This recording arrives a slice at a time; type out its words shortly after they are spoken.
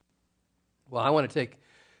Well, I want to take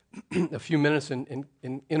a few minutes and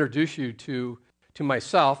introduce you to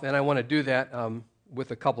myself, and I want to do that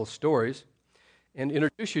with a couple stories and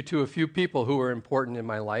introduce you to a few people who are important in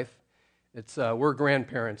my life. We're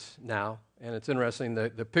grandparents now, and it's interesting.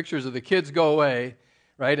 The pictures of the kids go away,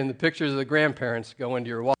 right, and the pictures of the grandparents go into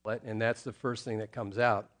your wallet, and that's the first thing that comes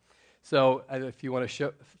out. So if you want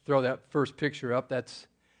to throw that first picture up,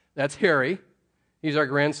 that's Harry. He's our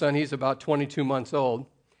grandson. He's about 22 months old.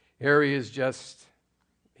 Harry is just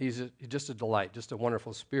a delight, just a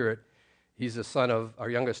wonderful spirit. He's the son of our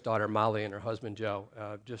youngest daughter, Molly, and her husband, Joe.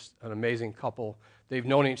 Just an amazing couple. They've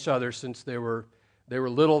known each other since they were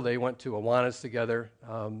little. They went to Awanas together.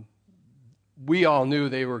 We all knew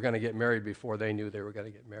they were going to get married before they knew they were going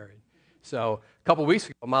to get married. So a couple weeks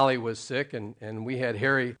ago, Molly was sick, and we had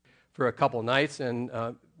Harry for a couple nights. And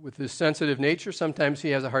with his sensitive nature, sometimes he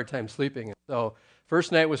has a hard time sleeping. And so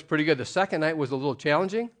first night was pretty good. The second night was a little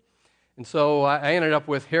challenging. And so I ended up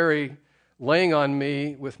with Harry laying on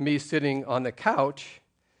me, with me sitting on the couch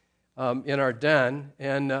in our den,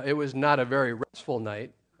 and it was not a very restful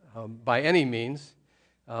night by any means,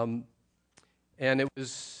 and it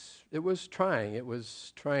was trying. It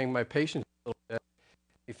was trying my patience a little bit.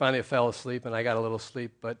 He finally fell asleep, and I got a little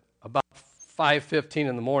sleep, but about 5:15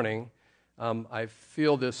 in the morning, I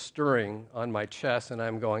feel this stirring on my chest, and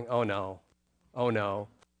I'm going, oh no, oh no,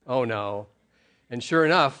 oh no. And sure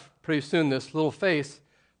enough, pretty soon this little face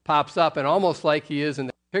pops up, and almost like he is in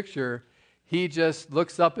the picture, he just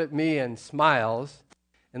looks up at me and smiles,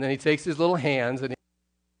 and then he takes his little hands and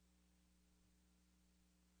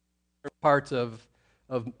parts of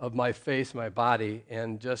my face, my body,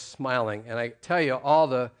 and just smiling. And I tell you, all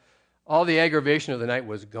the aggravation of the night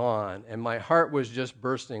was gone, and my heart was just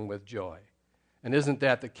bursting with joy. And isn't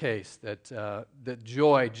that the case, that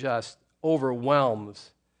joy just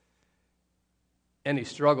overwhelms any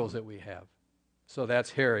struggles that we have? So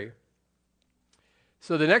that's Harry.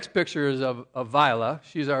 So the next picture is of Viola.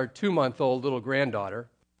 She's our 2-month-old little granddaughter.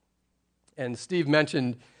 And Steve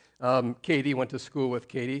mentioned Katie, went to school with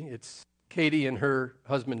Katie. It's Katie and her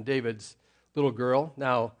husband David's little girl.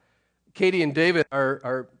 Now, Katie and David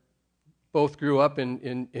are both grew up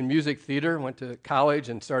in music theater, went to college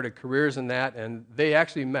and started careers in that, and they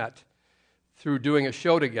actually met through doing a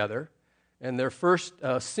show together. And their first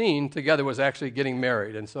scene together was actually getting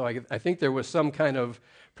married. And so I think there was some kind of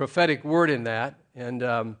prophetic word in that. And,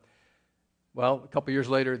 a couple years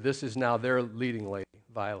later, this is now their leading lady,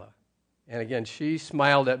 Viola. And again, she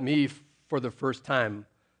smiled at me for the first time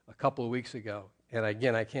a couple of weeks ago. And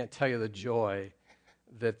again, I can't tell you the joy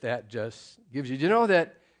that just gives you. Do you know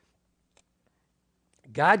that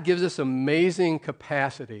God gives us amazing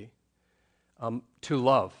capacity to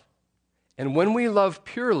love? And when we love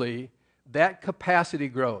purely, that capacity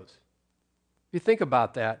grows. If you think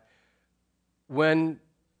about that, when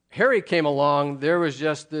Harry came along, there was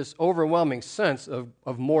just this overwhelming sense of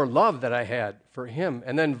more love that I had for him.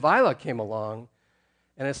 And then Viola came along,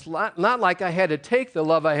 and it's not like I had to take the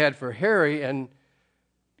love I had for Harry and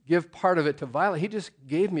give part of it to Viola. He just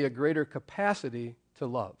gave me a greater capacity to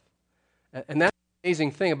love. And that's the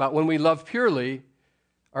amazing thing about when we love purely,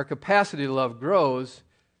 our capacity to love grows.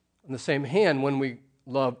 On the same hand, when we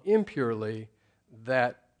love impurely,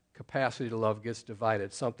 that capacity to love gets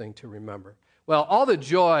divided, something to remember. Well, all the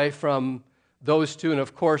joy from those two, and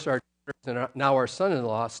of course our daughters and now our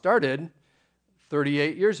son-in-law, started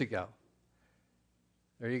 38 years ago.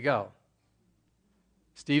 There you go.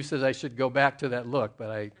 Steve says I should go back to that look,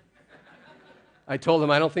 but I told him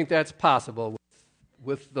I don't think that's possible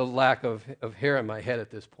with the lack of hair in my head at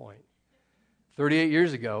this point. 38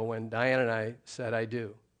 years ago when Diane and I said I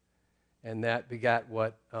do. And that begat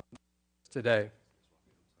what today.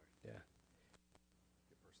 Yeah.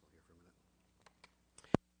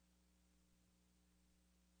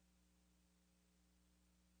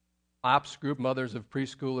 Ops group, mothers of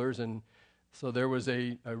preschoolers, and so there was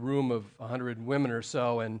a room of 100 women or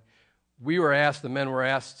so, and the men were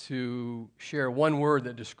asked to share one word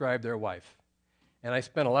that described their wife. And I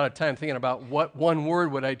spent a lot of time thinking about what one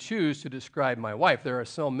word would I choose to describe my wife. There are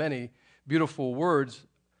so many beautiful words.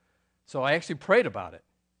 So I actually prayed about it,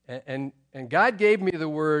 and God gave me the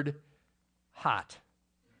word hot.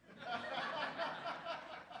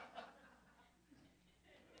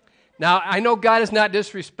 Now, I know God is not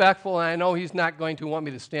disrespectful, and I know He's not going to want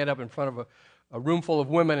me to stand up in front of a room full of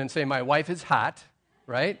women and say, my wife is hot,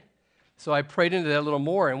 right? So I prayed into that a little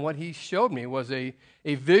more, and what He showed me was a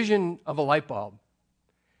vision of a light bulb.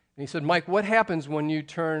 And He said, Mike, what happens when you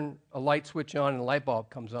turn a light switch on and a light bulb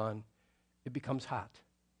comes on? It becomes hot.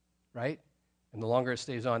 Right? And the longer it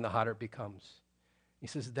stays on, the hotter it becomes. He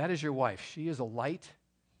says, that is your wife. She is a light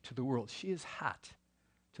to the world. She is hot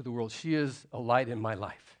to the world. She is a light in my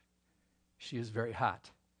life. She is very hot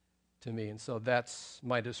to me. And so that's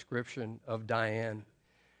my description of Diane.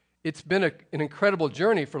 It's been an incredible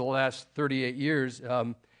journey for the last 38 years,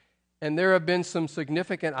 and there have been some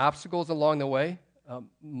significant obstacles along the way.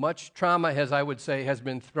 Much trauma, as I would say, has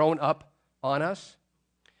been thrown up on us.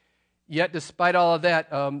 Yet, despite all of that,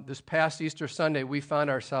 this past Easter Sunday, we found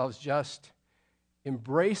ourselves just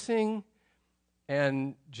embracing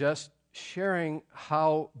and just sharing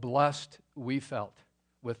how blessed we felt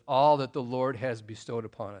with all that the Lord has bestowed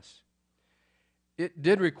upon us. It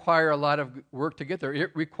did require a lot of work to get there.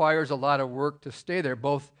 It requires a lot of work to stay there,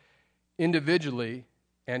 both individually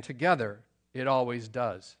and together. It always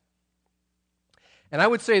does. And I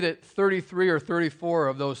would say that 33 or 34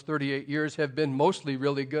 of those 38 years have been mostly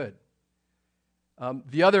really good.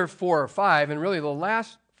 The other 4 or 5, and really the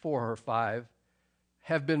last 4 or 5,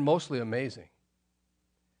 have been mostly amazing.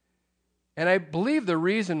 And I believe the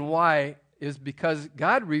reason why is because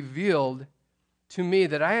God revealed to me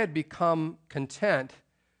that I had become content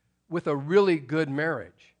with a really good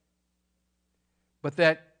marriage, but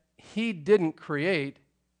that He didn't create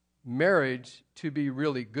marriage to be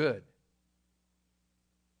really good.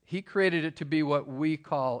 He created it to be what we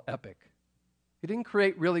call epic. He didn't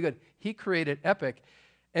create really good. He created epic.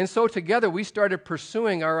 And so together we started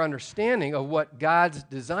pursuing our understanding of what God's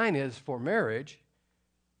design is for marriage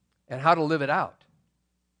and how to live it out.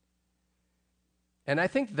 And I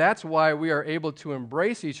think that's why we are able to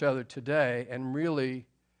embrace each other today and really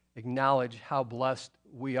acknowledge how blessed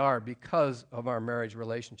we are because of our marriage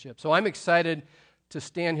relationship. So I'm excited to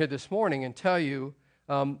stand here this morning and tell you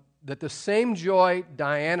that the same joy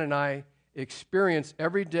Diane and I experience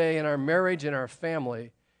every day in our marriage and our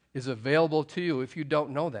family is available to you if you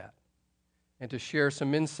don't know that, and to share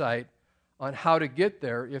some insight on how to get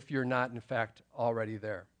there if you're not, in fact, already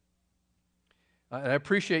there. And I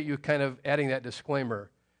appreciate you kind of adding that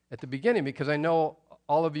disclaimer at the beginning, because I know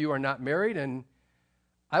all of you are not married, and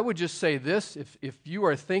I would just say this, if you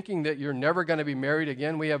are thinking that you're never going to be married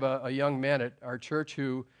again, we have a young man at our church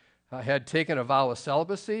who had taken a vow of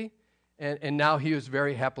celibacy, and now he is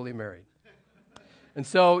very happily married. And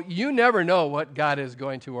so you never know what God is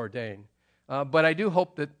going to ordain. But I do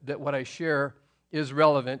hope that what I share is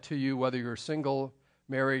relevant to you, whether you're single,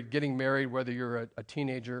 married, getting married, whether you're a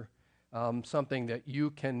teenager, something that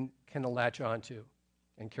you can latch onto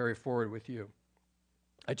and carry forward with you.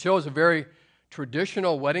 I chose a very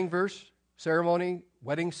traditional wedding ceremony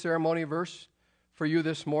verse for you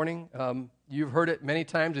this morning. You've heard it many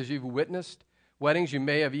times as you've witnessed weddings. You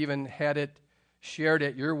may have even had it shared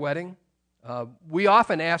at your wedding. We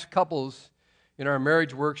often ask couples in our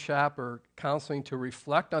marriage workshop or counseling to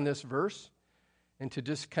reflect on this verse and to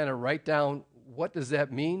just kind of write down, what does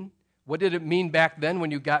that mean? What did it mean back then when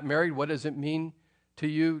you got married? What does it mean to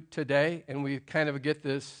you today? And we kind of get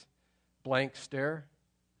this blank stare.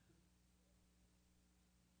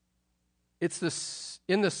 It's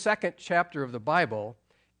in the second chapter of the Bible.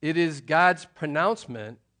 It is God's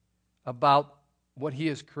pronouncement about what He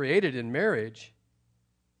has created in marriage,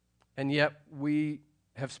 and yet we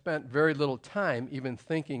have spent very little time even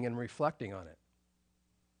thinking and reflecting on it.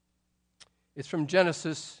 It's from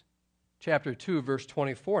Genesis chapter 2, verse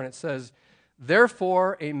 24, and it says,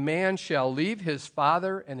 "Therefore a man shall leave his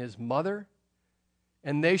father and his mother,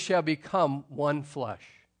 and they shall become one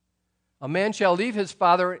flesh. A man shall leave his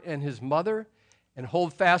father and his mother and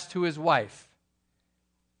hold fast to his wife,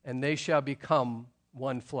 and they shall become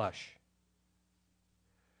one flesh.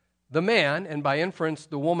 The man, and by inference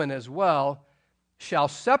the woman as well, shall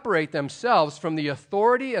separate themselves from the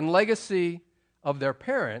authority and legacy of their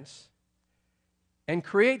parents and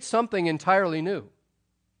create something entirely new."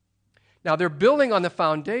 Now, they're building on the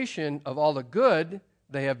foundation of all the good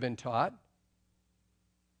they have been taught,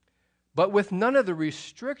 but with none of the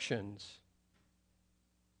restrictions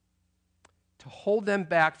to hold them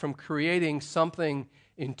back from creating something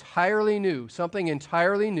entirely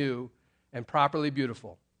new and properly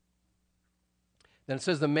beautiful. Then it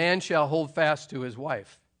says, "The man shall hold fast to his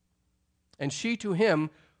wife, and she to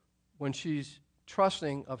him when she's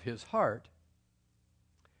trusting of his heart,"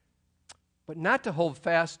 but not to hold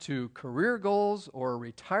fast to career goals or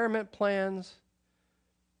retirement plans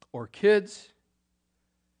or kids,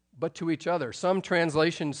 but to each other. Some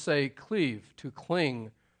translations say cleave, to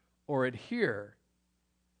cling or adhere.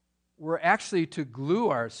 We're actually to glue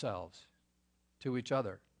ourselves to each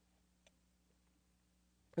other.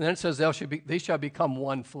 And then it says they shall become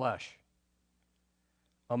one flesh.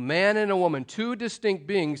 A man and a woman, two distinct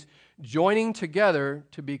beings joining together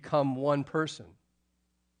to become one person.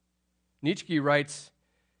 Nietzsche writes,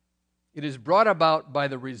 It is brought about by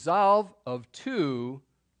the resolve of two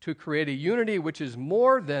to create a unity which is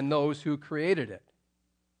more than those who created it.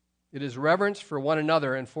 It is reverence for one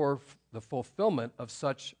another and for the fulfillment of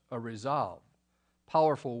such a resolve.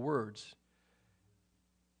 Powerful words.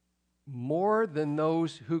 More than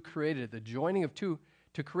those who created it. The joining of two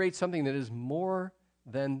to create something that is more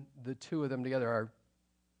than the two of them together. Our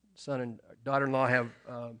son and daughter-in-law have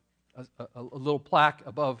a little plaque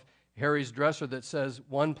above Harry's dresser that says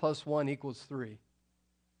 1 + 1 = 3.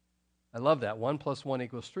 I love that. 1 + 1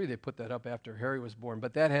 = 3. They put that up after Harry was born.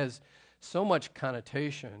 But that has so much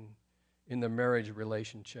connotation in the marriage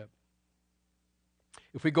relationship.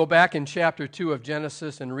 If we go back in chapter 2 of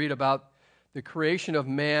Genesis and read about the creation of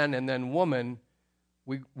man and then woman,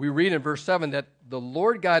 we read in verse 7 that the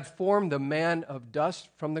Lord God formed the man of dust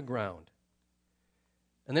from the ground.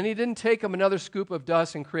 And then he didn't take him another scoop of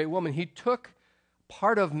dust and create woman. He took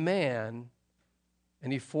part of man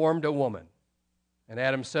and he formed a woman. And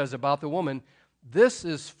Adam says about the woman, "This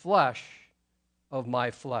is flesh of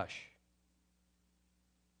my flesh."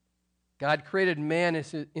 God created man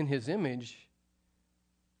in his image,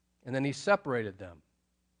 and then he separated them.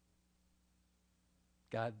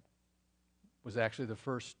 God was actually the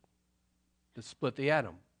first to split the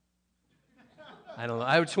atom. I don't know.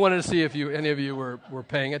 I just wanted to see if any of you were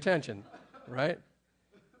paying attention, right?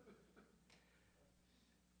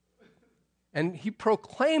 And he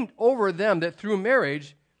proclaimed over them that through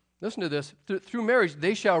marriage, listen to this, through marriage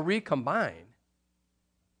they shall recombine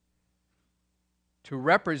to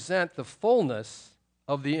represent the fullness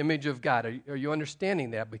of the image of God. Are you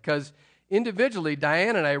understanding that? Because individually,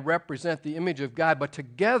 Diane and I represent the image of God, but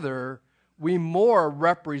together we more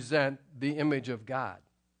represent the image of God.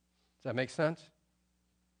 Does that make sense?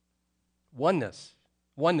 Oneness.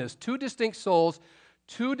 Oneness. Two distinct souls,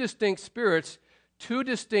 two distinct spirits, two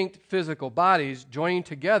distinct physical bodies joining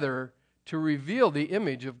together to reveal the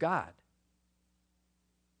image of God.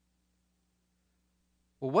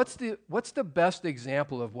 Well, what's the best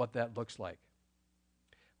example of what that looks like?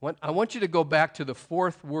 I want you to go back to the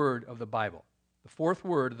fourth word of the Bible. The fourth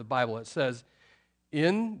word of the Bible, it says,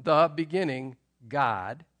 "In the beginning,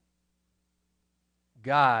 God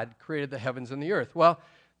created the heavens and the earth." Well,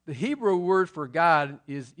 the Hebrew word for God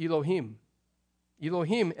is Elohim.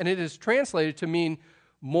 Elohim, and it is translated to mean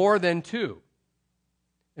more than two.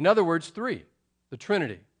 In other words, three, the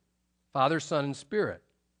Trinity, Father, Son, and Spirit.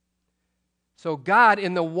 So God,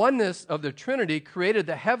 in the oneness of the Trinity, created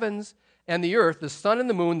the heavens and the earth, the sun and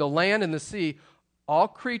the moon, the land and the sea, all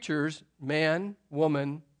creatures, man,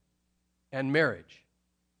 woman, and marriage.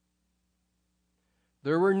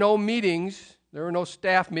 There were no meetings, there were no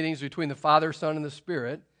staff meetings between the Father, Son, and the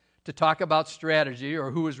Spirit to talk about strategy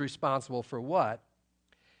or who was responsible for what.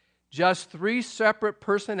 Just three separate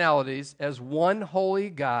personalities as one holy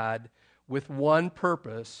God with one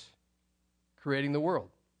purpose, creating the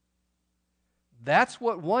world. That's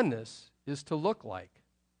what oneness is to look like.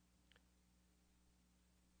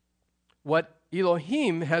 What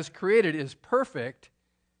Elohim has created is perfect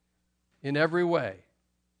in every way,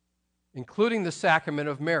 including the sacrament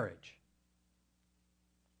of marriage.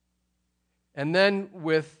 And then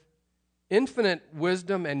with infinite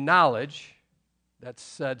wisdom and knowledge, that's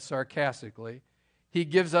said sarcastically, he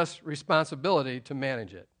gives us responsibility to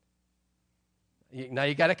manage it. Now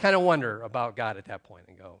you got to kind of wonder about God at that point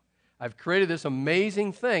and go, I've created this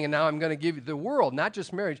amazing thing, and now I'm going to give you the world, not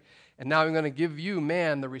just marriage, and now I'm going to give you,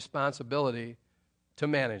 man, the responsibility to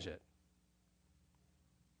manage it.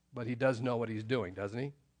 But he does know what he's doing, doesn't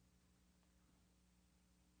he?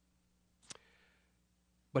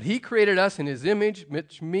 But he created us in his image,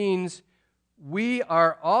 which means we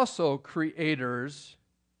are also creators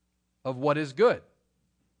of what is good.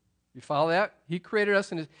 You follow that? He created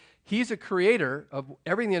us in his... He's a creator of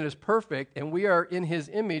everything that is perfect, and we are in his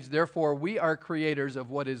image. Therefore, we are creators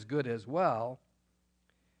of what is good as well.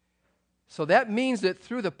 So that means that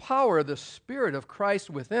through the power of the Spirit of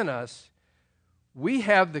Christ within us, we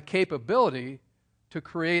have the capability to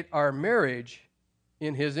create our marriage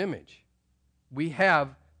in his image. We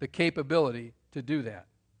have the capability to do that.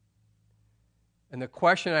 And the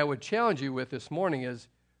question I would challenge you with this morning is,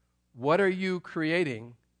 what are you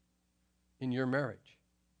creating in your marriage?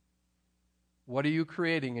 What are you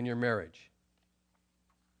creating in your marriage?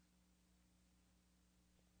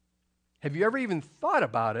 Have you ever even thought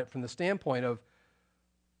about it from the standpoint of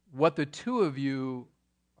what the two of you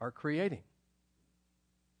are creating?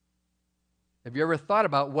 Have you ever thought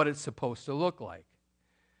about what it's supposed to look like?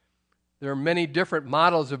 There are many different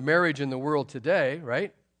models of marriage in the world today,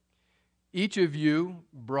 right? Each of you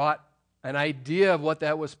brought an idea of what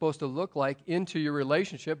that was supposed to look like into your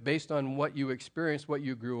relationship based on what you experienced, what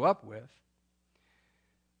you grew up with.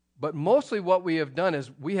 But mostly what we have done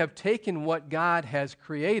is we have taken what God has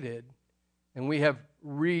created and we have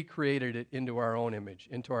recreated it into our own image,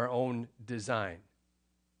 into our own design.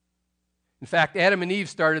 In fact, Adam and Eve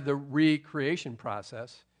started the recreation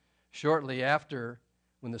process shortly after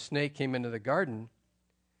when the snake came into the garden.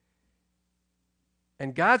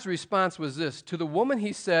 And God's response was this: to the woman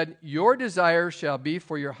he said, "Your desire shall be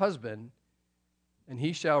for your husband, and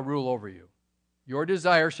he shall rule over you." Your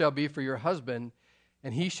desire shall be for your husband,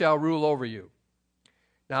 and he shall rule over you.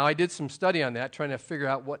 Now, I did some study on that, trying to figure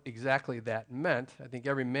out what exactly that meant. I think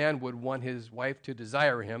every man would want his wife to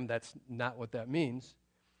desire him. That's not what that means.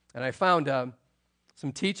 And I found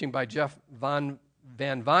some teaching by Jeff Van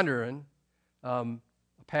Vonderen, a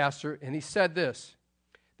pastor, and he said this,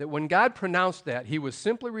 that when God pronounced that, he was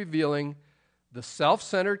simply revealing the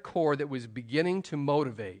self-centered core that was beginning to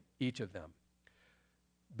motivate each of them.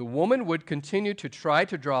 The woman would continue to try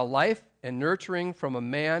to draw life and nurturing from a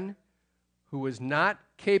man who was not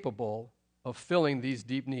capable of filling these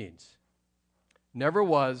deep needs. Never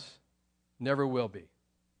was, never will be.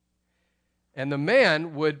 And the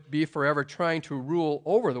man would be forever trying to rule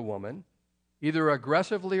over the woman, either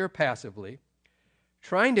aggressively or passively,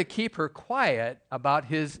 trying to keep her quiet about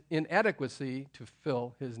his inadequacy to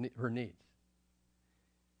fill her needs.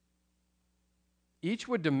 Each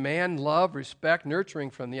would demand love, respect, nurturing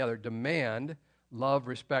from the other. Demand love,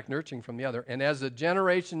 respect, nurturing from the other. And as the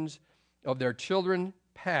generations of their children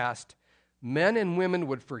passed, men and women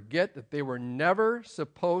would forget that they were never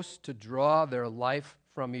supposed to draw their life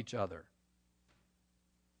from each other.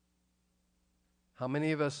 How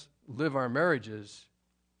many of us live our marriages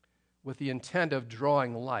with the intent of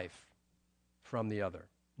drawing life from the other?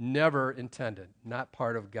 Never intended, not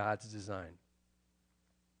part of God's design.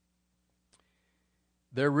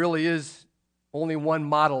 There really is only one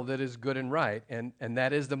model that is good and right, and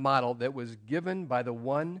that is the model that was given by the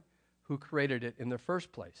one who created it in the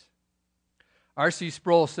first place. R.C.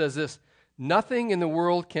 Sproul says this: nothing in the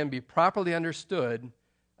world can be properly understood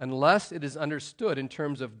unless it is understood in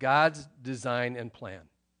terms of God's design and plan.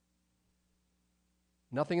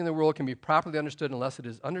 Nothing in the world can be properly understood unless it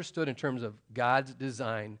is understood in terms of God's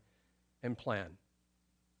design and plan.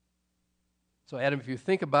 So, Adam, if you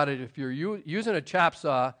think about it, if you're using a chop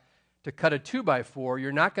saw to cut a 2x4,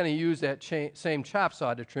 you're not going to use that same chop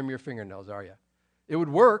saw to trim your fingernails, are you? It would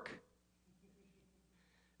work.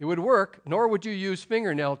 It would work, nor would you use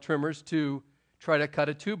fingernail trimmers to try to cut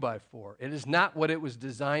a 2x4. It is not what it was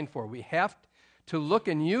designed for. We have to look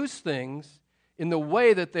and use things in the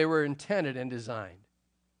way that they were intended and designed.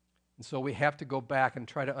 And so we have to go back and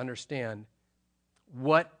try to understand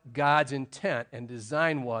what God's intent and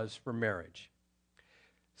design was for marriage.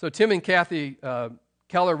 So Tim and Kathy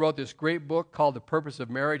Keller wrote this great book called The Purpose of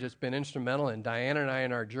Marriage. It's been instrumental in Diana and I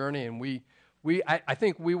in our journey, and I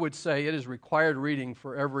think we would say it is required reading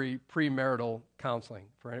for every premarital counseling,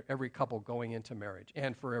 for every couple going into marriage,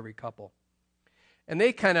 and for every couple. And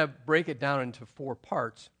they kind of break it down into 4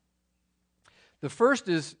 parts. The first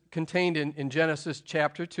is contained in Genesis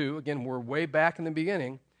chapter 2. Again, we're way back in the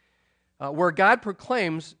beginning, where God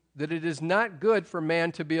proclaims that it is not good for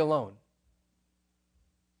man to be alone.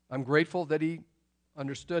 I'm grateful that he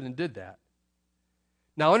understood and did that.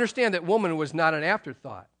 Now, understand that woman was not an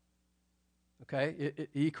afterthought. Okay?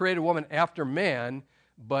 He created woman after man,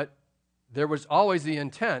 but there was always the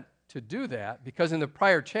intent to do that, because in the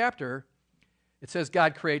prior chapter, it says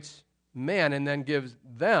God creates man and then gives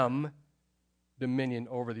them dominion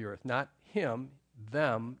over the earth. Not him,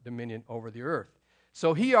 them dominion over the earth.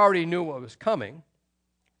 So he already knew what was coming,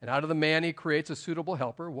 and out of the man he creates a suitable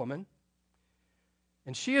helper, woman.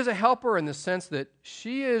 And she is a helper in the sense that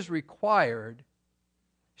she is required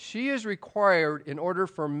in order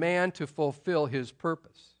for man to fulfill his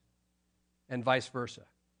purpose, and vice versa.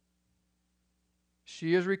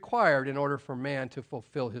 She is required in order for man to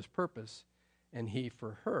fulfill his purpose, and he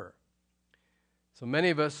for her. So many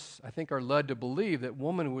of us, I think, are led to believe that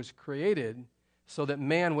woman was created so that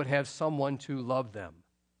man would have someone to love them.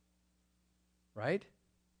 Right?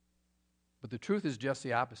 But the truth is just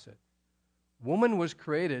the opposite. Woman was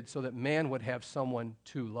created so that man would have someone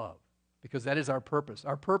to love, because that is our purpose.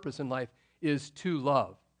 Our purpose in life is to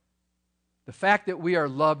love. The fact that we are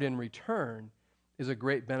loved in return is a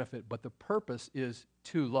great benefit, but the purpose is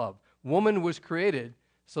to love. Woman was created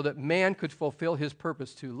so that man could fulfill his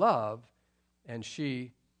purpose to love, and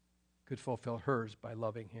she could fulfill hers by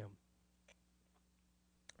loving him.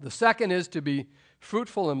 The second is to be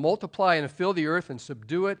fruitful and multiply and fill the earth and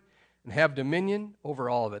subdue it and have dominion over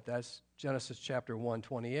all of it. That's Genesis chapter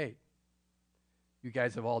 1:28. You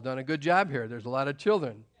guys have all done a good job here. There's a lot of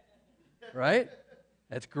children, right?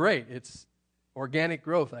 That's great. It's organic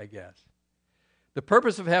growth, I guess. The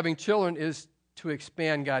purpose of having children is to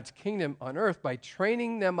expand God's kingdom on earth by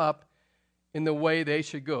training them up in the way they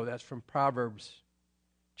should go. That's from Proverbs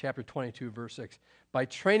chapter 22, verse 6. By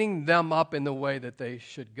training them up in the way that they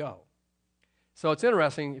should go. So it's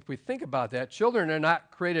interesting, if we think about that, children are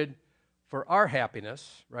not created for our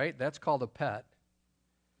happiness, right? That's called a pet.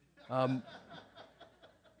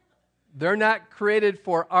 They're not created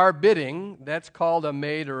for our bidding. That's called a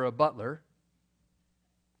maid or a butler.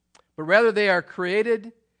 But rather they are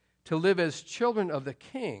created to live as children of the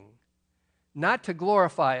King, not to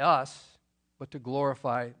glorify us, but to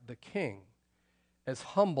glorify the King as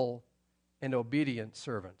humble and obedient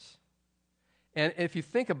servants. And if you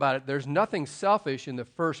think about it, there's nothing selfish in the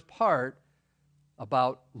first part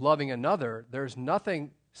about loving another. There's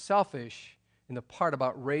nothing selfish in the part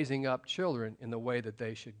about raising up children in the way that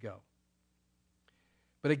they should go.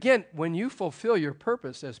 But again, when you fulfill your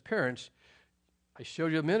purpose as parents, I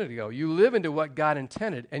showed you a minute ago, you live into what God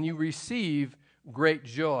intended, and you receive great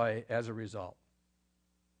joy as a result.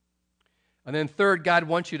 And then third, God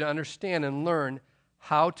wants you to understand and learn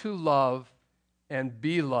how to love and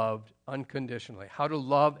be loved unconditionally. How to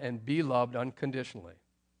love and be loved unconditionally.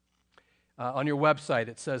 On your website,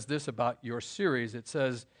 it says this about your series. It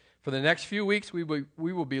says, for the next few weeks, we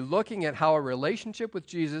will be looking at how a relationship with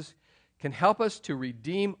Jesus can help us to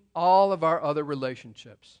redeem all of our other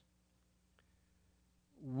relationships.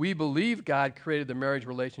 We believe God created the marriage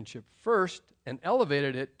relationship first and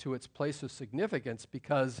elevated it to its place of significance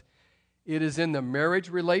because it is in the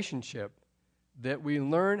marriage relationship that we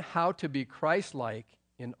learn how to be Christ-like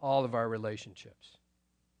in all of our relationships.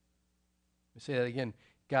 Let me say that again.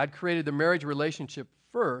 God created the marriage relationship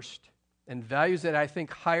first and values it, I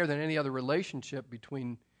think, higher than any other relationship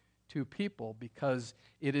between two people because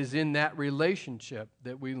it is in that relationship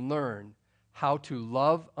that we learn how to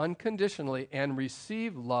love unconditionally and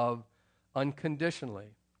receive love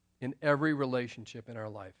unconditionally in every relationship in our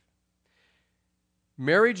life.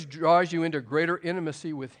 Marriage draws you into greater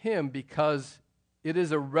intimacy with Him because it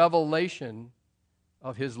is a revelation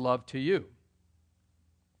of His love to you.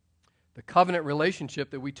 The covenant relationship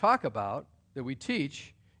that we talk about, that we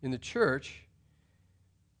teach in the church,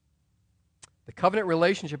 the covenant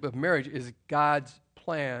relationship of marriage is God's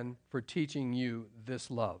plan for teaching you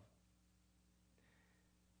this love.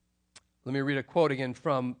 Let me read a quote again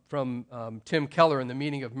from Tim Keller in The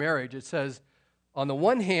Meaning of Marriage. It says, on the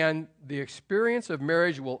one hand, the experience of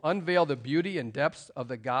marriage will unveil the beauty and depths of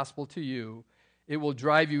the gospel to you. It will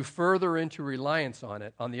drive you further into reliance on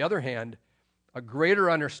it. On the other hand, a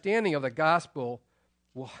greater understanding of the gospel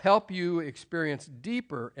will help you experience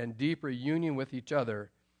deeper and deeper union with each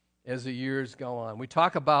other as the years go on. We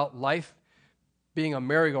talk about life being a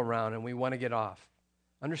merry-go-round and we want to get off.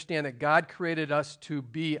 Understand that God created us to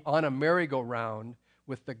be on a merry-go-round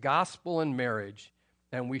with the gospel and marriage,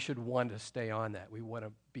 and we should want to stay on that. We want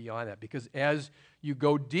to be on that because as you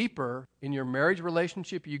go deeper in your marriage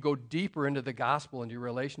relationship, you go deeper into the gospel and your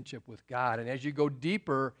relationship with God. And as you go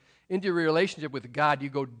deeper into your relationship with God, you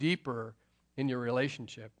go deeper in your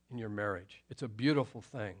relationship, in your marriage. It's a beautiful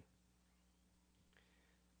thing.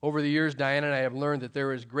 Over the years, Diane and I have learned that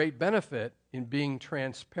there is great benefit in being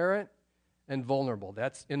transparent and vulnerable.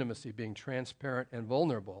 That's intimacy, being transparent and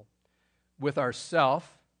vulnerable with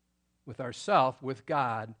ourself, with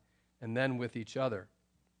God, and then with each other.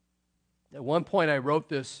 At one point I wrote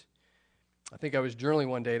this, I think I was journaling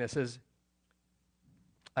one day, and it says,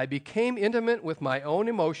 I became intimate with my own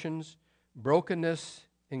emotions, brokenness,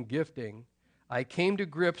 and gifting. I came to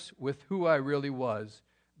grips with who I really was,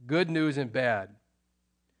 good news and bad.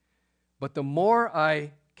 But the more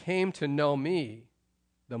I came to know me,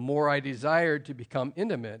 the more I desired to become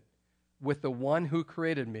intimate with the one who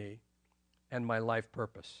created me and my life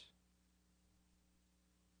purpose.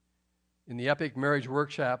 In the Epic Marriage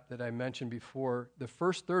Workshop that I mentioned before, the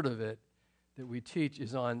first third of it that we teach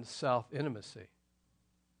is on self-intimacy.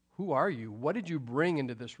 Who are you? What did you bring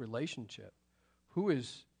into this relationship? Who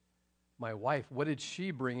is my wife? What did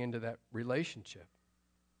she bring into that relationship?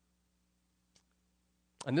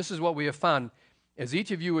 And this is what we have found. As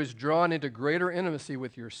each of you is drawn into greater intimacy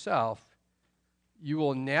with yourself, you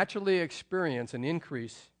will naturally experience an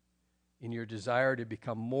increase in your desire to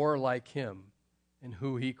become more like Him and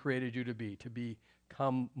who He created you to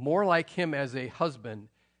become more like Him as a husband,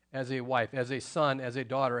 as a wife, as a son, as a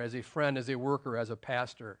daughter, as a friend, as a worker, as a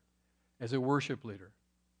pastor, as a worship leader.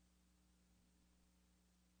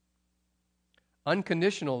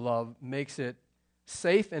 Unconditional love makes it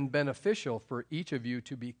safe and beneficial for each of you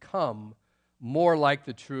to become more like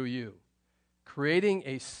the true you. creating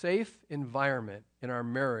a safe environment in our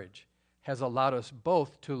marriage has allowed us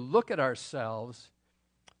both to look at ourselves,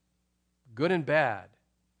 good and bad,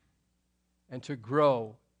 and to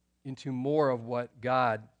grow into more of what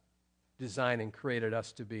God designed and created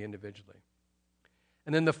us to be individually.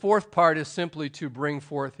 And then the fourth part is simply to bring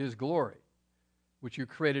forth His glory, which you're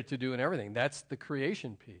created to do in everything. That's the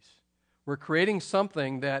creation piece. We're creating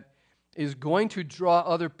something that is going to draw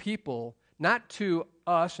other people, not to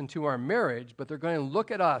us and to our marriage, but they're going to look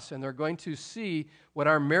at us and they're going to see what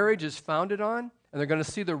our marriage is founded on, and they're going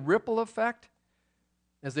to see the ripple effect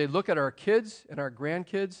as they look at our kids and our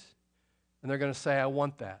grandkids, and they're going to say, I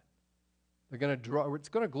want that. They're going to draw, it's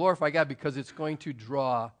going to glorify God because it's going to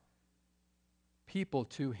draw people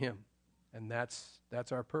to Him. And that's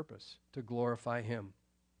our purpose, to glorify Him.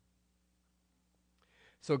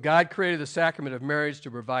 So God created the sacrament of marriage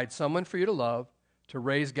to provide someone for you to love, to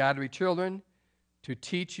raise godly children, to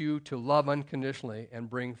teach you to love unconditionally and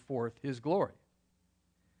bring forth His glory.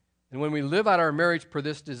 And when we live out our marriage per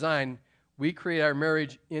this design, we create our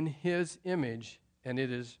marriage in His image, and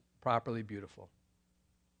it is properly beautiful.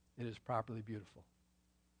 It is properly beautiful.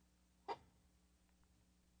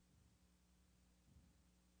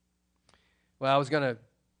 Well, I was going to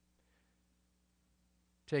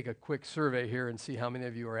take a quick survey here and see how many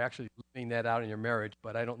of you are actually living that out in your marriage,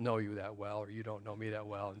 but I don't know you that well, or you don't know me that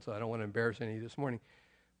well, and so I don't want to embarrass any of you this morning.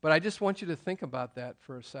 But I just want you to think about that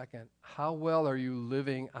for a second. How well are you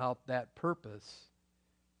living out that purpose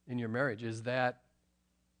in your marriage? Is that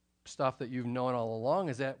stuff that you've known all along?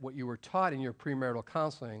 Is that what you were taught in your premarital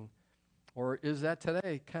counseling? Or is that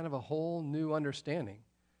today kind of a whole new understanding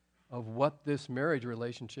of what this marriage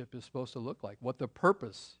relationship is supposed to look like, what the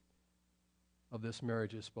purpose of this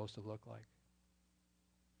marriage is supposed to look like?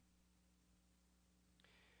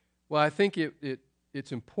 Well, I think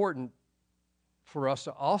it's important for us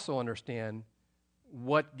to also understand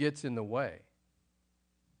what gets in the way.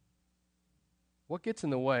 What gets in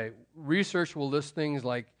the way? Research will list things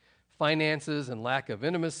like finances and lack of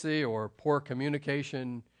intimacy or poor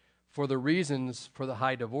communication for the reasons for the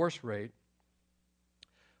high divorce rate.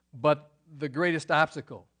 But the greatest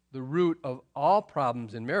obstacle, the root of all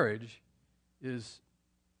problems in marriage, is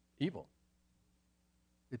evil.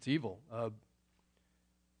 It's evil. A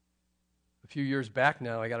few years back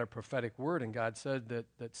now, I got a prophetic word, and God said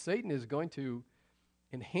that Satan is going to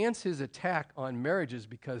enhance his attack on marriages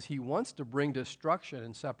because he wants to bring destruction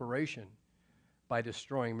and separation by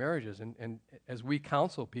destroying marriages. And as we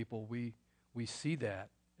counsel people, we see that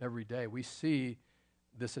every day. We see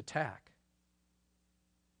this attack.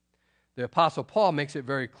 The Apostle Paul makes it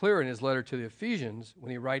very clear in his letter to the Ephesians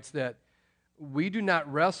when he writes that we do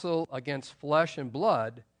not wrestle against flesh and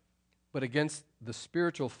blood, but against the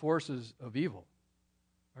spiritual forces of evil.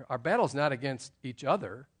 Our battle is not against each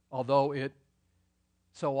other, although it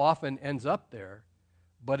so often ends up there,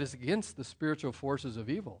 but it's against the spiritual forces of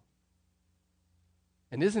evil.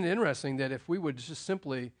 And isn't it interesting that if we would just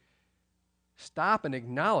simply stop and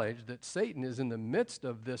acknowledge that Satan is in the midst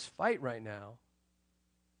of this fight right now,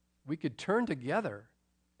 we could turn together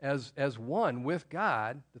as one with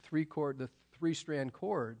God, the three-strand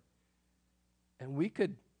cord, and we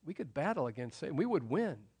could battle against Satan. We would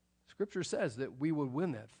win. Scripture says that we would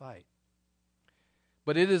win that fight.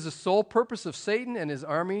 But it is the sole purpose of Satan and his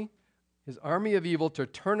army of evil, to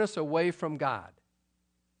turn us away from God,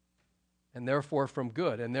 and therefore from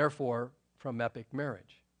good, and therefore from epic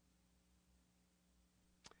marriage.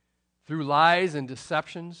 Through lies and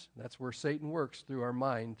deceptions, that's where Satan works, through our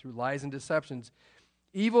mind, through lies and deceptions,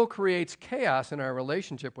 evil creates chaos in our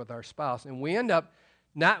relationship with our spouse, and we end up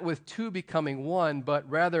not with two becoming one, but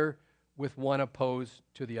rather with one opposed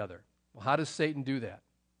to the other. Well, how does Satan do that?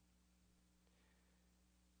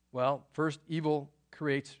 Well, first, evil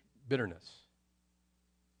creates bitterness.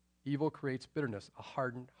 Evil creates bitterness, a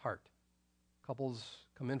hardened heart. Couples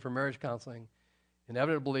come in for marriage counseling.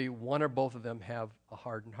 Inevitably, one or both of them have a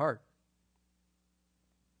hardened heart.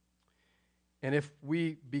 And if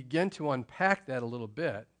we begin to unpack that a little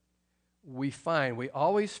bit, we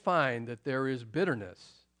always find that there is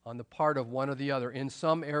bitterness on the part of one or the other in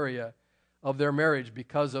some area of their marriage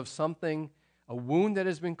because of something, a wound that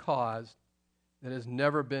has been caused that has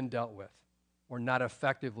never been dealt with or not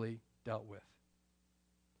effectively dealt with.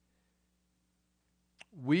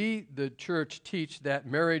 We, the church, teach that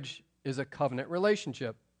marriage is a covenant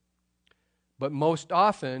relationship, but most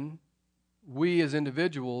often we as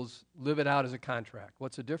individuals live it out as a contract.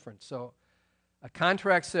 What's the difference? So a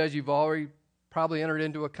contract says you've already probably entered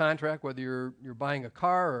into a contract, whether you're buying a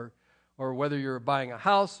car or whether you're buying a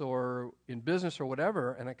house or in business or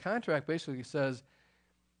whatever, and a contract basically says,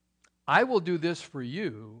 I will do this for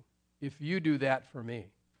you if you do that for me,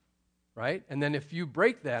 right? And then if you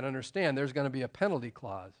break that, understand there's going to be a penalty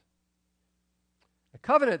clause. A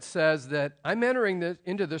covenant says that I'm entering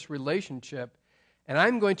into this relationship, and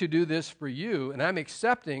I'm going to do this for you, and I'm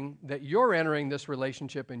accepting that you're entering this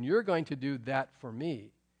relationship, and you're going to do that for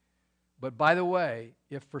me. But by the way,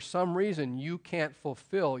 if for some reason you can't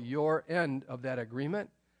fulfill your end of that agreement,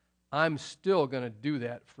 I'm still going to do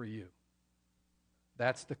that for you.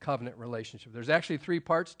 That's the covenant relationship. There's actually 3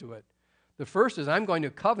 parts to it. The first is I'm going to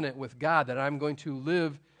covenant with God that I'm going to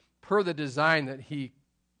live per the design that He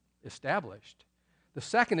established. The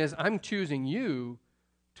second is I'm choosing you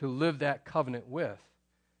to live that covenant with.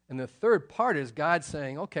 And the third part is God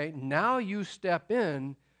saying, okay, now you step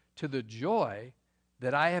in to the joy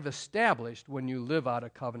that I have established when you live out a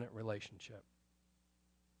covenant relationship.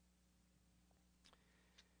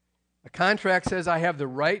 A contract says I have the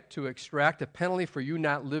right to extract a penalty for you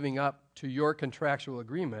not living up to your contractual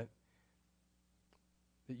agreement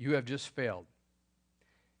that you have just failed.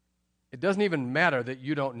 It doesn't even matter that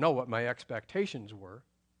you don't know what my expectations were,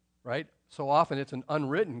 right? So often it's an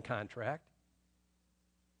unwritten contract.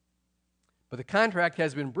 But the contract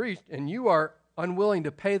has been breached, and you are unwilling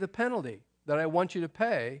to pay the penalty that I want you to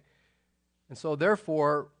pay. And so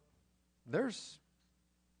therefore, there's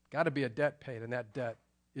got to be a debt paid, and that debt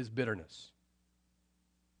is bitterness.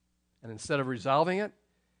 And instead of resolving it,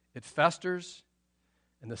 it festers,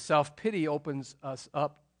 and the self-pity opens a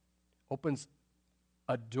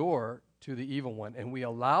door to the evil one, and we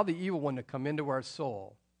allow the evil one to come into our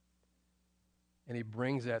soul, and he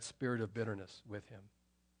brings that spirit of bitterness with him.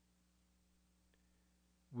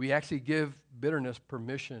 We actually give bitterness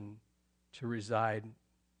permission to reside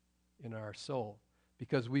in our soul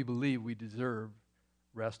because we believe we deserve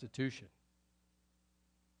restitution.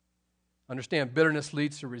 Understand, bitterness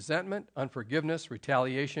leads to resentment, unforgiveness,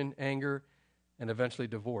 retaliation, anger, and eventually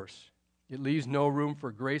divorce. It leaves no room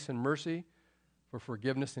for grace and mercy, for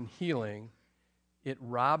forgiveness and healing. It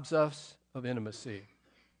robs us of intimacy.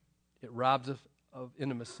 It robs us of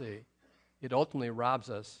intimacy. It ultimately robs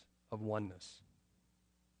us of oneness.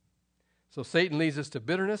 So Satan leads us to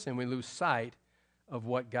bitterness, and we lose sight of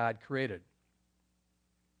what God created.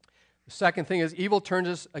 The second thing is evil turns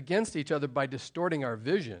us against each other by distorting our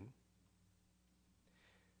vision,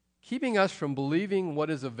 keeping us from believing what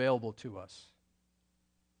is available to us.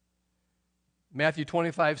 Matthew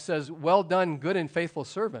 25 says, "Well done, good and faithful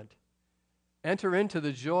servant. Enter into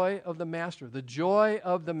the joy of the master." The joy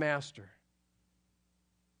of the master.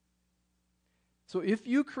 So if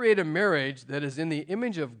you create a marriage that is in the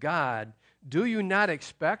image of God, do you not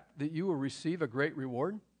expect that you will receive a great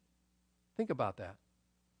reward? Think about that.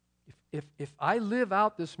 If I live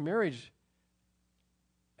out this marriage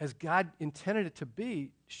as God intended it to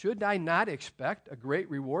be, should I not expect a great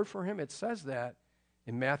reward for him? It says that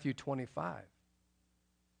in Matthew 25.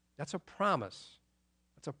 That's a promise.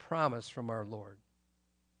 That's a promise from our Lord.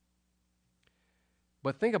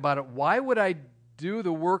 But think about it. Why would I do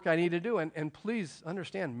the work I need to do? And please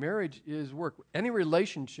understand, marriage is work. Any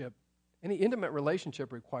relationship, any intimate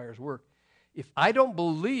relationship requires work. If I don't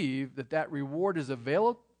believe that that reward is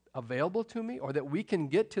available to me, or that we can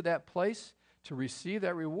get to that place to receive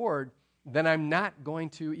that reward, then I'm not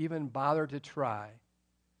going to even bother to try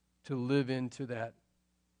to live into that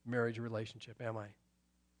marriage relationship, am I?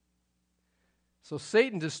 So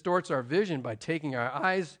Satan distorts our vision by taking our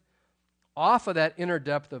eyes off of that inner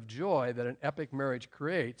depth of joy that an epic marriage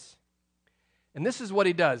creates. And this is what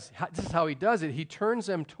he does. This is how he does it. He turns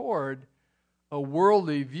them toward a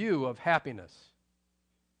worldly view of happiness.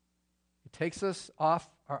 He takes our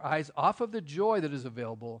eyes off of the joy that is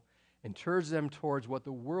available and turns them towards what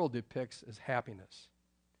the world depicts as happiness.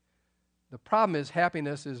 The problem is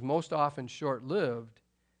happiness is most often short-lived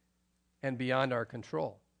and beyond our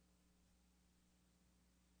control.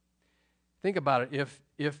 Think about it.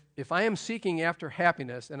 If I am seeking after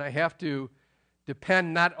happiness and I have to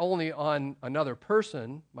depend not only on another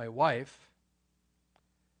person, my wife,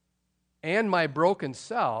 and my broken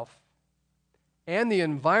self, and the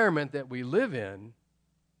environment that we live in,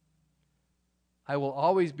 I will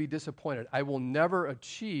always be disappointed. I will never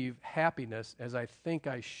achieve happiness as I think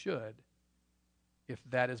I should if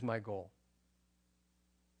that is my goal.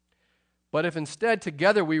 But if instead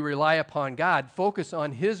together we rely upon God, focus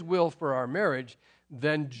on His will for our marriage,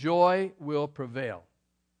 then joy will prevail.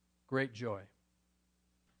 Great joy.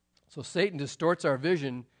 So Satan distorts our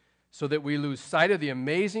vision so that we lose sight of the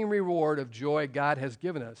amazing reward of joy God has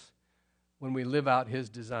given us when we live out His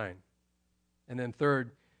design. And then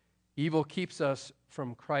third, evil keeps us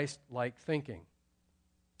from Christ-like thinking.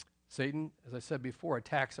 Satan, as I said before,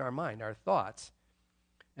 attacks our mind, our thoughts.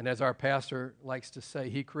 And as our pastor likes to say,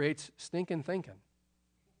 he creates stinking thinking.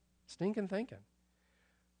 Stinking thinking.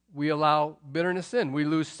 We allow bitterness in. We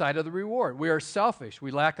lose sight of the reward. We are selfish. We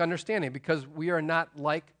lack understanding because we are not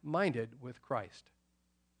like-minded with Christ.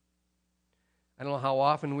 I don't know how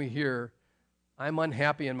often we hear, I'm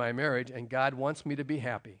unhappy in my marriage and God wants me to be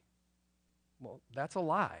happy. Well, that's a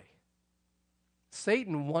lie.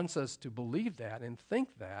 Satan wants us to believe that and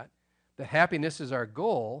think that happiness is our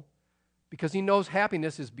goal because he knows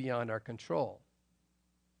happiness is beyond our control.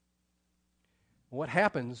 What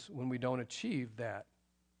happens when we don't achieve that?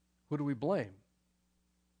 Who do we blame?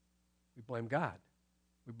 We blame God.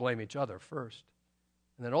 We blame each other first.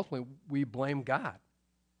 And then ultimately, we blame God.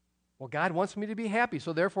 Well, God wants me to be happy,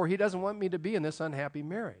 so therefore he doesn't want me to be in this unhappy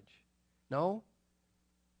marriage. No.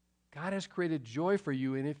 God has created joy for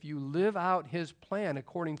you, and if you live out his plan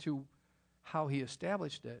according to how he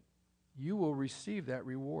established it, you will receive that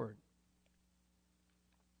reward.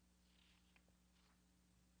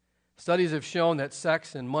 Studies have shown that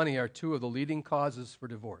sex and money are two of the leading causes for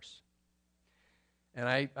divorce. And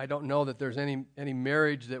I don't know that there's any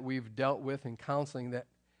marriage that we've dealt with in counseling that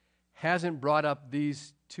hasn't brought up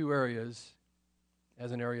these two areas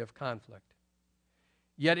as an area of conflict.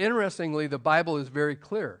 Yet, interestingly, the Bible is very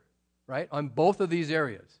clear, right, on both of these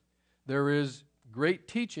areas. There is great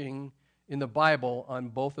teaching in the Bible on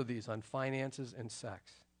both of these, on finances and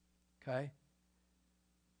sex, okay?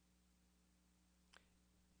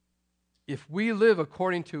 If we live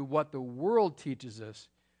according to what the world teaches us,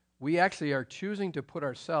 we actually are choosing to put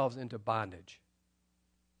ourselves into bondage.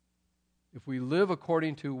 If we live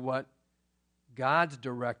according to what God's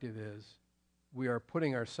directive is, we are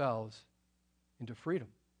putting ourselves into freedom.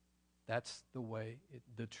 That's the way,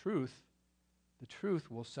 the truth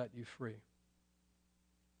will set you free.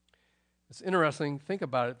 It's interesting, think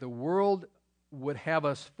about it. The world would have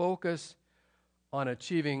us focus on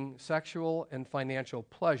achieving sexual and financial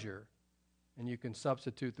pleasure, and you can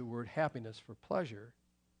substitute the word happiness for pleasure,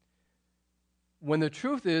 when the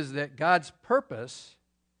truth is that God's purpose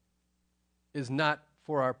is not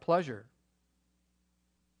for our pleasure.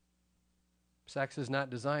 Sex is not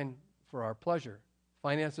designed for our pleasure.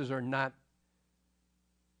 Finances are not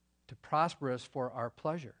to prosper us for our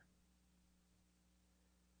pleasure.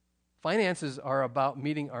 Finances are about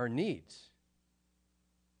meeting our needs.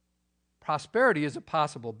 Prosperity is a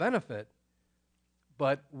possible benefit,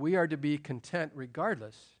 but we are to be content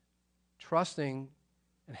regardless, trusting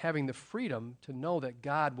and having the freedom to know that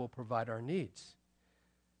God will provide our needs.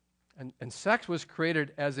 And sex was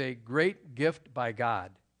created as a great gift by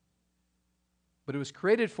God, but it was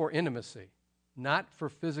created for intimacy, not for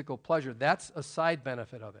physical pleasure. That's a side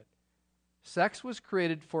benefit of it. Sex was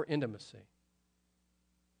created for intimacy.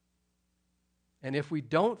 And if we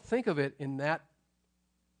don't think of it in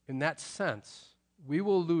that sense, we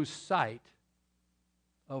will lose sight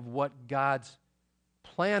of what God's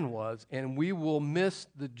plan was, and we will miss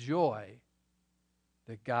the joy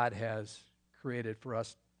that God has created for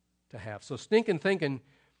us to have. So stinking thinking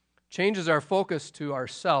changes our focus to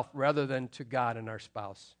ourself rather than to God and our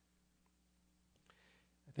spouse.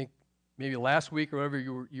 I think maybe last week or whatever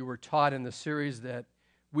you were taught in the series that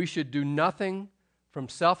we should do nothing from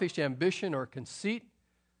selfish ambition or conceit,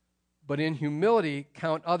 but in humility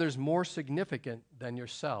count others more significant than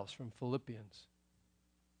yourselves, from Philippians.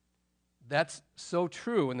 That's so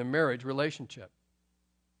true in the marriage relationship.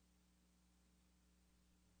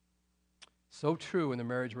 So true in the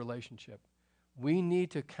marriage relationship. We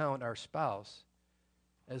need to count our spouse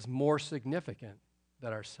as more significant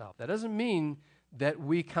than ourselves. That doesn't mean that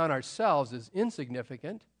we count ourselves as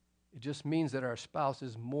insignificant. It just means that our spouse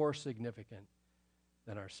is more significant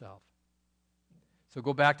than ourselves. So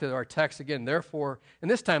go back to our text again. Therefore, and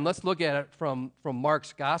this time let's look at it from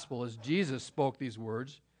Mark's gospel as Jesus spoke these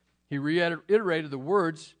words. He reiterated the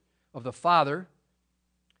words of the Father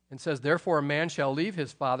and says, "Therefore a man shall leave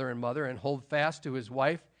his father and mother and hold fast to his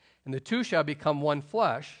wife, and the two shall become one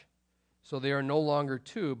flesh. So they are no longer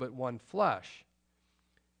two, but one flesh."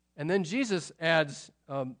 And then Jesus adds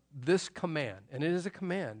this command, and it is a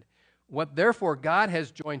command. "What therefore God has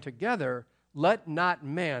joined together, let not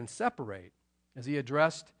man separate," as he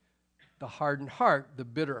addressed the hardened heart, the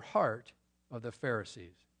bitter heart of the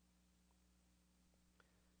Pharisees.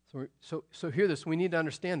 So hear this. We need to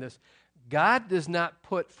understand this. God does not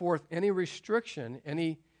put forth any restriction,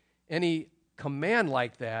 any command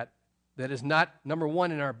like that is not, number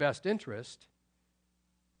one, in our best interest.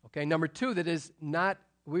 Okay, number two,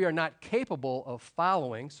 we are not capable of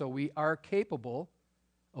following, so we are capable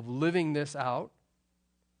of living this out.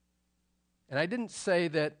 And I didn't say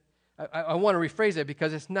that, I want to rephrase that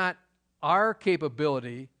because it's not our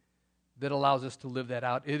capability that allows us to live that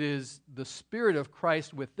out. It is the Spirit of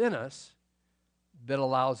Christ within us that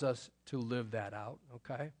allows us to live that out,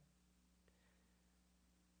 okay?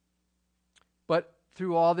 But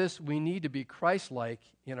through all this, we need to be Christ-like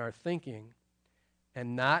in our thinking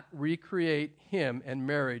and not recreate Him and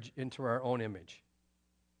marriage into our own image.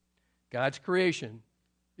 God's creation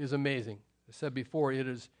is amazing. I said before, it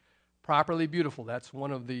is properly beautiful. That's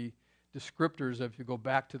one of the descriptors, if you go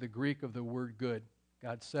back to the Greek, of the word good.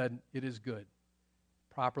 God said, it is good,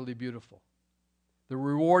 properly beautiful. The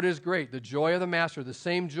reward is great. The joy of the master, the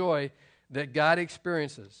same joy that God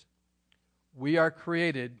experiences. We are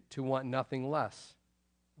created to want nothing less.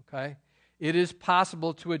 Okay? It is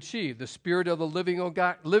possible to achieve. The Spirit of the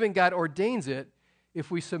living God ordains it if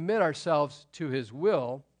we submit ourselves to His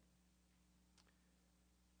will.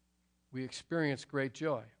 We experience great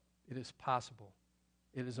joy. It is possible.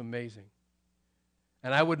 It is amazing.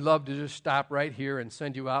 And I would love to just stop right here and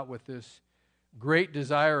send you out with this great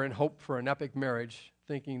desire and hope for an epic marriage,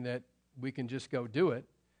 thinking that we can just go do it.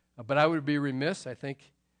 But I would be remiss, I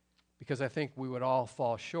think, because I think we would all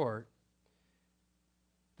fall short.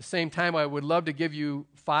 At the same time, I would love to give you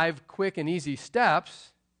 5 quick and easy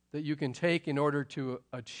steps that you can take in order to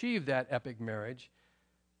achieve that epic marriage.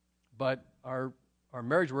 But our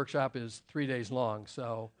marriage workshop is 3 days long,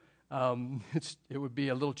 so it would be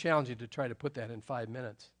a little challenging to try to put that in 5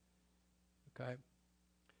 minutes. Okay?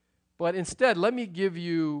 But instead, let me give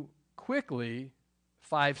you quickly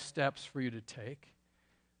 5 steps for you to take,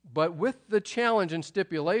 but with the challenge and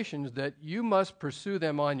stipulations that you must pursue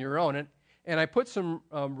them on your own. And I put some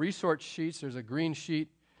resource sheets. There's a green sheet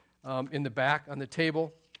in the back on the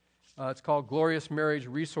table. It's called Glorious Marriage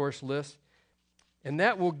Resource List. And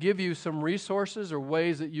that will give you some resources or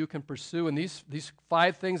ways that you can pursue. And these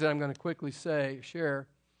 5 things that I'm going to quickly share,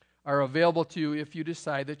 are available to you if you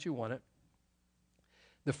decide that you want it.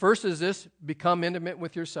 The first is this: become intimate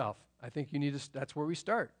with yourself. I think that's where we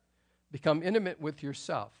start. Become intimate with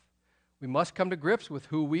yourself. We must come to grips with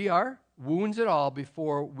who we are, wounds and all,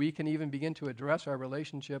 before we can even begin to address our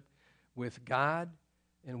relationship with God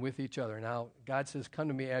and with each other. Now, God says, come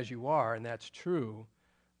to me as you are, and that's true.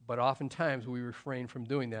 But oftentimes we refrain from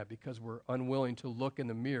doing that because we're unwilling to look in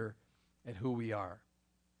the mirror at who we are.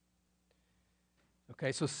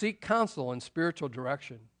 Okay, so seek counsel and spiritual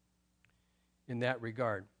direction in that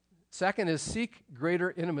regard. Second is seek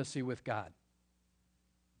greater intimacy with God.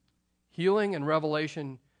 Healing and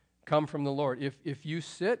revelation come from the Lord. If you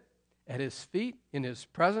sit at His feet in His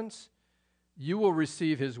presence, you will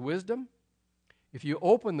receive His wisdom. If you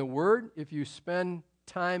open the Word, if you spend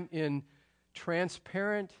time in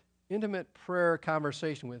transparent, intimate prayer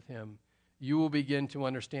conversation with Him, you will begin to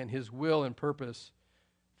understand His will and purpose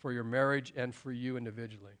for your marriage and for you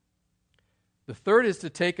individually. The third is to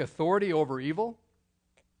take authority over evil.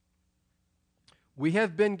 We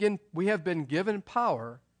have been given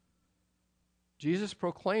power. Jesus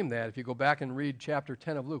proclaimed that. If you go back and read chapter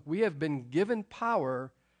 10 of Luke, we have been given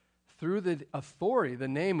power through the authority, the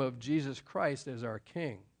name of Jesus Christ as our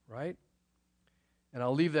King, right? And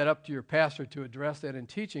I'll leave that up to your pastor to address that in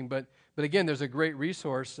teaching. But again, there's a great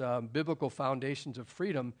resource, Biblical Foundations of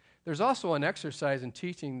Freedom. There's also an exercise in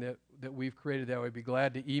teaching that we've created that I would be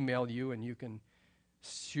glad to email you, and you can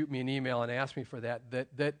shoot me an email and ask me for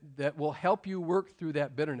that will help you work through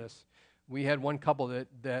that bitterness. We had one couple that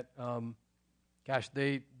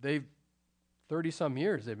they've 30-some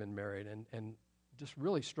years they've been married and just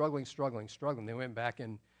really struggling. They went back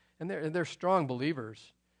and they're strong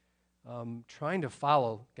believers. Trying to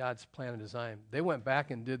follow God's plan and design. They went back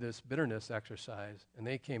and did this bitterness exercise, and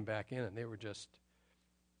they came back in, and they were just,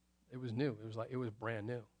 it was new. It was brand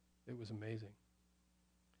new. It was amazing.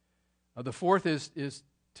 The fourth is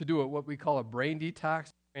to do what we call a brain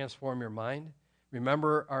detox, transform your mind.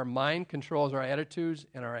 Remember, our mind controls our attitudes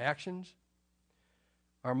and our actions.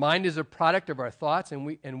 Our mind is a product of our thoughts,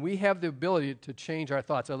 and we have the ability to change our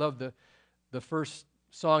thoughts. I love the first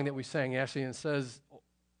song that we sang, actually, and it says,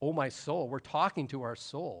 "Oh, my soul." We're talking to our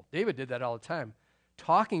soul. David did that all the time.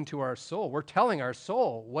 Talking to our soul. We're telling our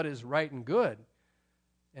soul what is right and good.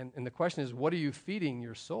 And the question is, what are you feeding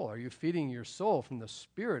your soul? Are you feeding your soul from the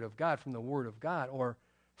Spirit of God, from the Word of God, or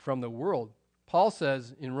from the world? Paul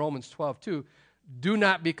says in Romans 12:2, "Do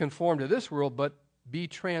not be conformed to this world, but be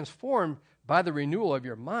transformed by the renewal of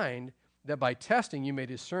your mind, that by testing you may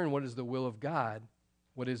discern what is the will of God,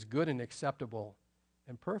 what is good and acceptable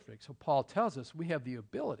and perfect." So Paul tells us we have the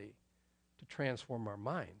ability to transform our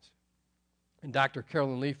minds. And Dr.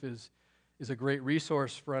 Carolyn Leaf is a great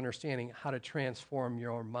resource for understanding how to transform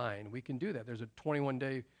your mind. We can do that. There's a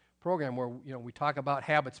 21-day program where we talk about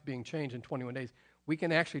habits being changed in 21 days. We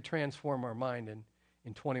can actually transform our mind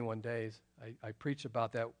in 21 days. I preached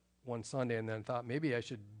about that one Sunday and then thought maybe I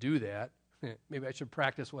should do that. Maybe I should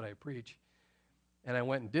practice what I preach. And I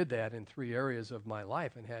went and did that in 3 areas of my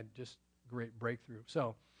life and had just great breakthrough.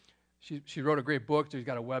 So she wrote a great book. She's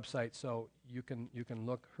got a website, so you can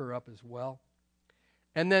look her up as well.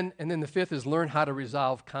 And then the 5th is learn how to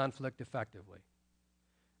resolve conflict effectively.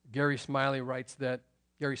 Gary Smalley writes that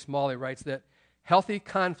healthy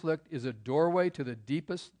conflict is a doorway to the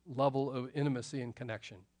deepest level of intimacy and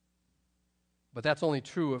connection. But that's only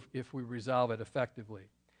true if we resolve it effectively.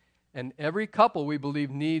 And every couple, we believe,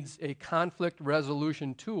 needs a conflict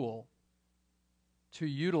resolution tool to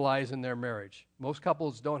utilize in their marriage. Most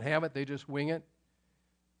couples don't have it, they just wing it,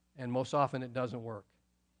 and most often it doesn't work.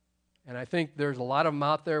 And I think there's a lot of them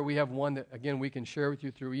out there. We have one that, again, we can share with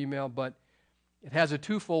you through email, but it has a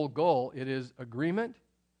twofold goal. It is agreement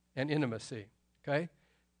and intimacy, okay?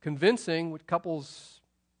 Convincing, what couples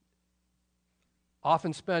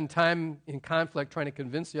often spend time in conflict trying to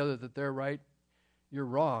convince the other that they're right, you're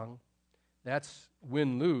wrong. That's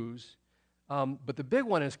win-lose. But the big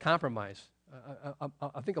one is compromise.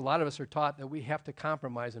 I think a lot of us are taught that we have to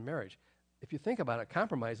compromise in marriage. If you think about it,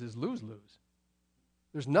 compromise is lose-lose.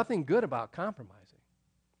 There's nothing good about compromising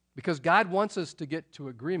because God wants us to get to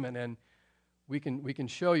agreement, and we can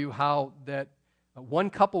show you how that one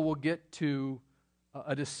couple will get to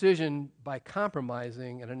a decision by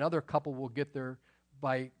compromising, and another couple will get there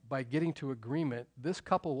by getting to agreement. This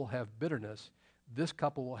couple will have bitterness. This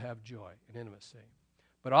couple will have joy and intimacy.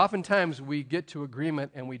 But oftentimes we get to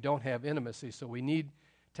agreement and we don't have intimacy, so we need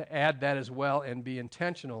to add that as well and be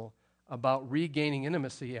intentional about regaining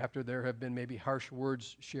intimacy after there have been maybe harsh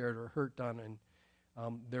words shared or hurt done,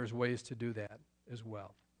 and there's ways to do that as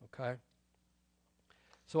well, okay?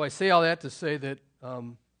 So I say all that to say that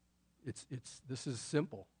this is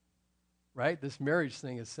simple, right? This marriage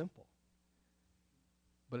thing is simple,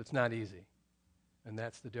 but it's not easy, and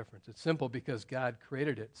that's the difference. It's simple because God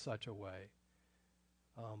created it such a way,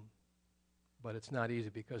 but it's not easy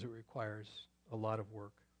because it requires a lot of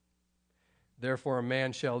work. Therefore, a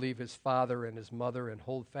man shall leave his father and his mother and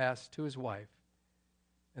hold fast to his wife,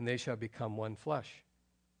 and they shall become one flesh.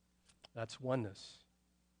 That's oneness.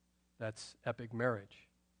 That's epic marriage.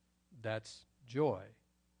 That's joy.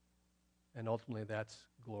 And ultimately, that's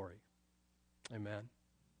glory. Amen.